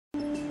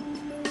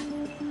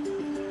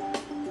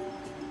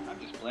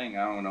playing.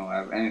 I don't know. I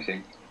have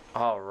anything.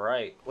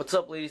 Alright, what's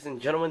up ladies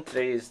and gentlemen?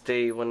 Today is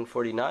day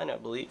 149, I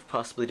believe,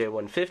 possibly day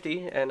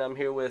 150, and I'm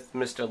here with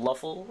Mr.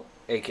 Luffle,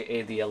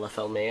 aka the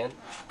LFL man.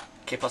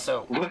 Que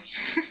paso? What?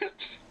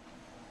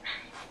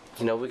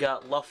 You know, we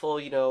got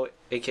Luffle, you know,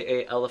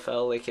 aka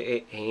LFL,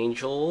 aka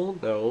Angel.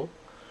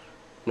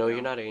 No,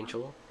 you're not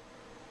Angel.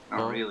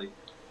 Not really.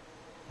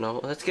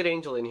 No, let's get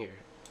Angel in here.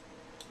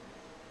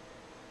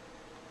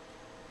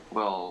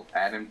 Well,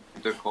 add him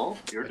to the call.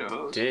 You're the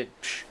host.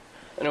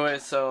 Anyway,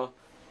 so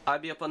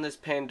I'd be up on this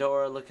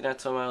Pandora looking at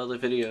some of my other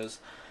videos,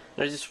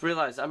 and I just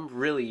realized I'm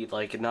really,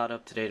 like, not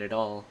up to date at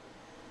all.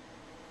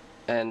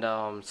 And,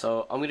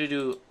 so I'm gonna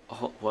do,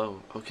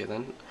 whoa, okay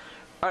then.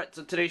 Alright,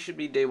 so today should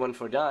be day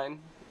 149,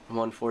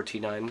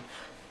 149,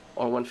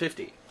 or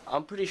 150.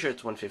 I'm pretty sure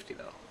it's 150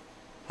 though.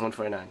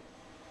 149.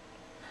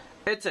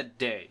 It's a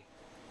day.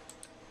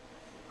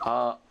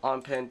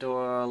 On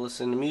Pandora,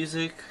 listen to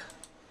music.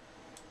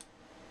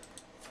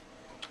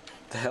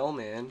 The hell,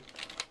 man.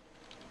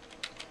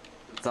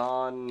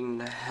 Don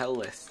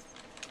Hellis.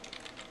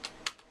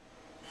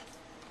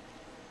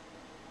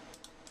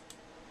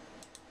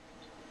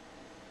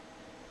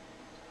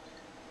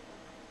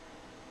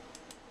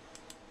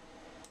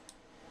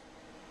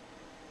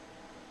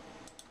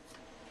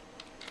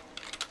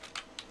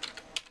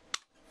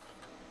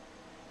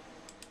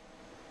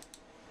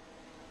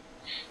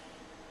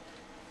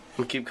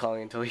 We'll keep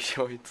calling until he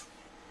joins.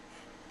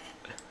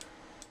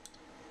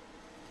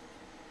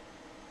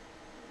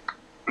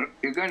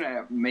 You're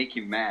gonna make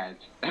him mad.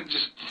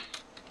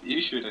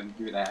 You shouldn't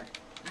do that.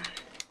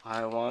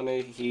 I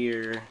wanna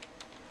hear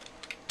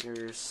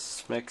your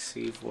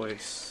smexy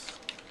voice.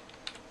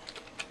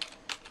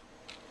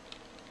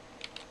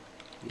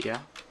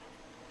 Yeah?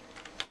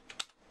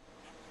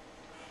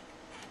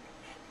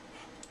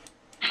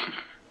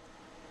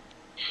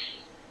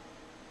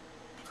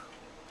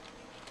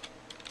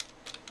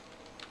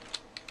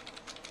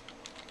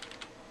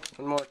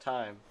 One more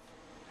time.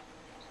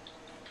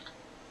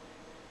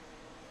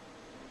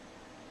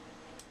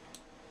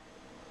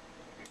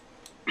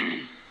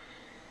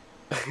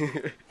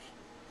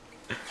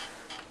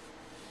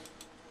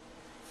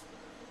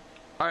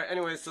 Alright,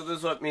 anyway, so this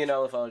is what me and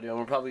LFL are doing.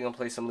 We're probably gonna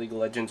play some League of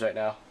Legends right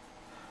now.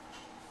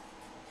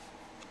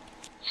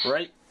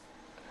 Right?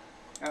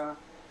 Alright,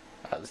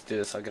 let's do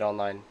this. I'll get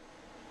online.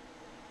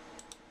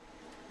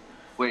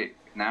 Wait,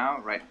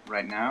 now?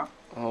 Right now?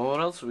 Oh,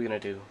 what else are we gonna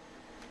do?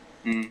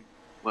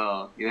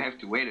 Well, you have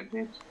to wait a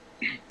bit.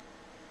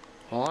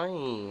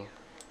 Why?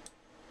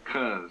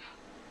 'Cause...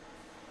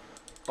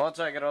 Well, that's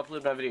why I gotta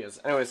upload my videos.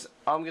 Anyways,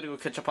 I'm gonna go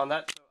catch up on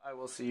that, so I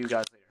will see you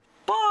guys later.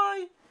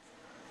 Bye!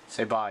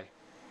 Say bye.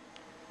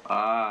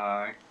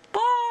 Bye.